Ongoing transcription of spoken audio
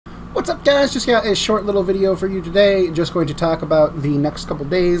What's up, guys? Just got a short little video for you today. Just going to talk about the next couple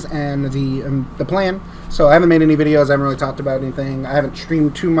days and the plan. So I haven't made any videos. I haven't really talked about anything. I haven't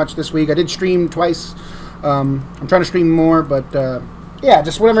streamed too much this week. I did stream twice. I'm trying to stream more, but yeah,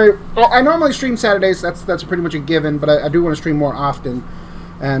 just whatever. Well, I normally stream Saturdays. That's pretty much a given. But I do want to stream more often,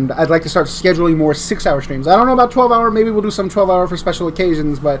 and I'd like to start scheduling more 6-hour streams. I don't know about 12-hour. Maybe we'll do some 12-hour for special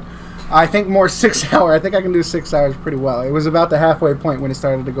occasions, but I think more 6-hour. I think I can do 6 hours pretty well. It was about the halfway point when it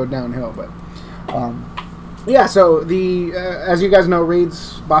started to go downhill, but yeah. So as you guys know,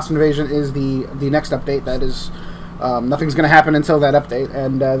 Raids Boston Invasion is the next update. That is nothing's going to happen until that update,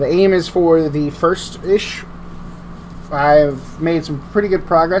 and the aim is for the first-ish. I've made some pretty good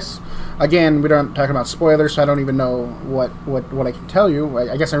progress. Again, we don't talking about spoilers, so I don't even know what I can tell you.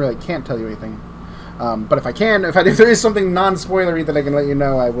 I guess I really can't tell you anything. But if I can, if there is something non-spoilery that I can let you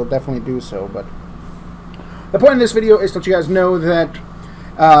know, I will definitely do so. But the point of this video is to let you guys know that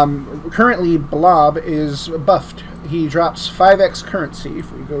currently Blob is buffed. He drops 5x currency.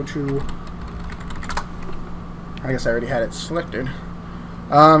 If we go to, I guess I already had it selected.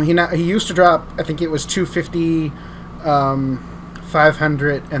 He used to drop, I think it was 250,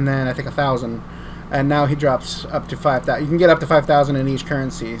 500, and then I think 1,000. And now he drops up to 5,000. You can get up to 5,000 in each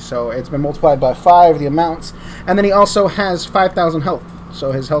currency, so it's been multiplied by 5, the amounts. And then he also has 5,000 health,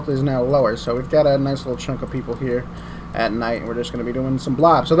 so his health is now lower. So we've got a nice little chunk of people here at night. We're just going to be doing some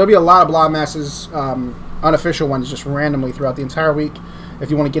blobs. So there'll be a lot of blob masses, unofficial ones, just randomly throughout the entire week. If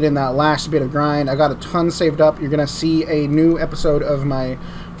you want to get in that last bit of grind, I got a ton saved up. You're going to see a new episode of my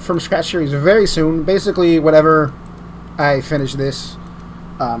From Scratch series very soon. Basically, whatever I finish this,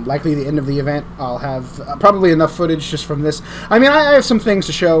 likely the end of the event, I'll have probably enough footage just from this. I mean, I have some things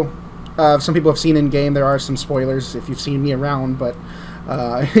to show. Some people have seen in-game. There are some spoilers if you've seen me around, but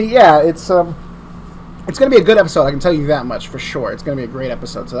yeah, it's going to be a good episode. I can tell you that much for sure. It's going to be a great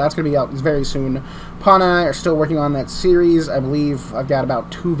episode, so that's going to be out very soon. Pawn and I are still working on that series. I believe I've got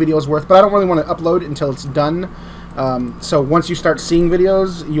about 2 videos worth, but I don't really want to upload until it's done. So once you start seeing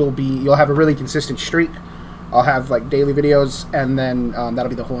videos, you'll have a really consistent streak. I'll have like daily videos, and then that'll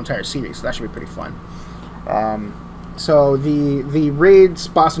be the whole entire series. So that should be pretty fun. So the Raids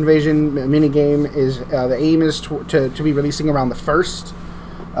Boston Invasion minigame is the aim is to be releasing around the 1st.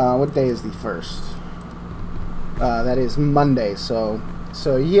 What day is the 1st? That is Monday. So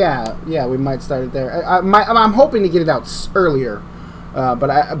yeah, we might start it there. I'm hoping to get it out earlier.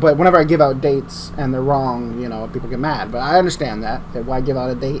 But whenever I give out dates and they're wrong, you know, people get mad. But I understand that why give out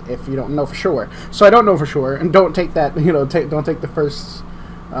a date if you don't know for sure. So I don't know for sure, and don't take that, you know, don't take the 1st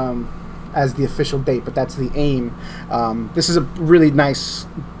as the official date. But that's the aim. This is a really nice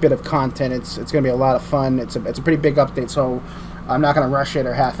bit of content. It's going to be a lot of fun. It's a pretty big update, so I'm not going to rush it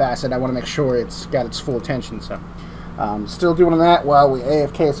or half-ass it. I want to make sure it's got its full attention. So still doing that while we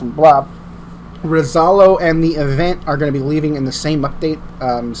AFK some Blob. Rasolo and the event are going to be leaving in the same update,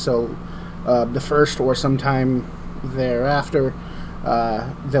 so the 1st or sometime thereafter,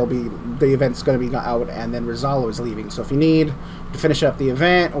 the event's going to be out, and then Rasolo is leaving. So if you need to finish up the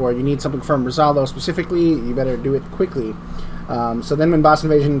event, or you need something from Rasolo specifically, you better do it quickly. So then when Boston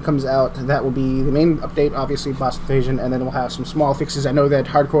Invasion comes out, that will be the main update, obviously, Boston Invasion, and then we'll have some small fixes. I know that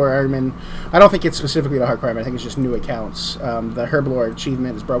Hardcore Ironman, I don't think it's specifically to Hardcore Ironman, I think it's just new accounts. The Herblore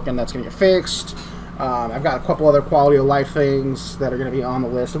achievement is broken, that's going to get fixed. I've got a couple other quality of life things that are going to be on the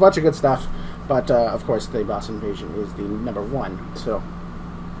list, a bunch of good stuff, but of course the Boston Invasion is the #1, so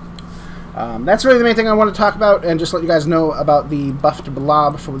that's really the main thing I want to talk about, and just let you guys know about the buffed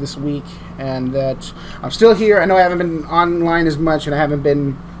Blob for this week, and that I'm still here. I know I haven't been online as much, and I haven't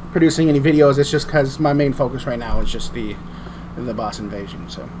been producing any videos. It's just because my main focus right now is just the Boston Invasion.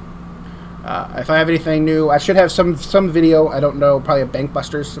 So if I have anything new, I should have some video. I don't know, probably a Bank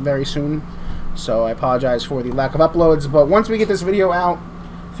Busters very soon. So I apologize for the lack of uploads, but once we get this video out,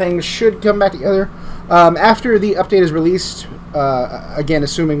 things should come back together. After the update is released, again,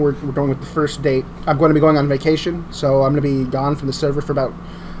 assuming we're going with the 1st date, I'm going to be going on vacation, so I'm going to be gone from the server for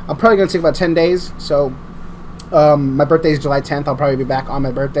I'm probably going to take about 10 days, so my birthday is July 10th, I'll probably be back on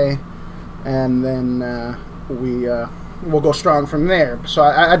my birthday, and then we'll go strong from there. So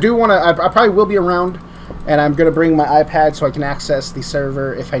I do want to, I probably will be around, and I'm going to bring my iPad so I can access the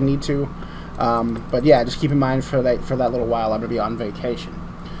server if I need to, but yeah, just keep in mind for that little while I'm going to be on vacation.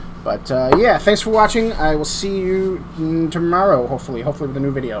 But yeah, thanks for watching. I will see you tomorrow, hopefully with a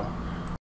new video.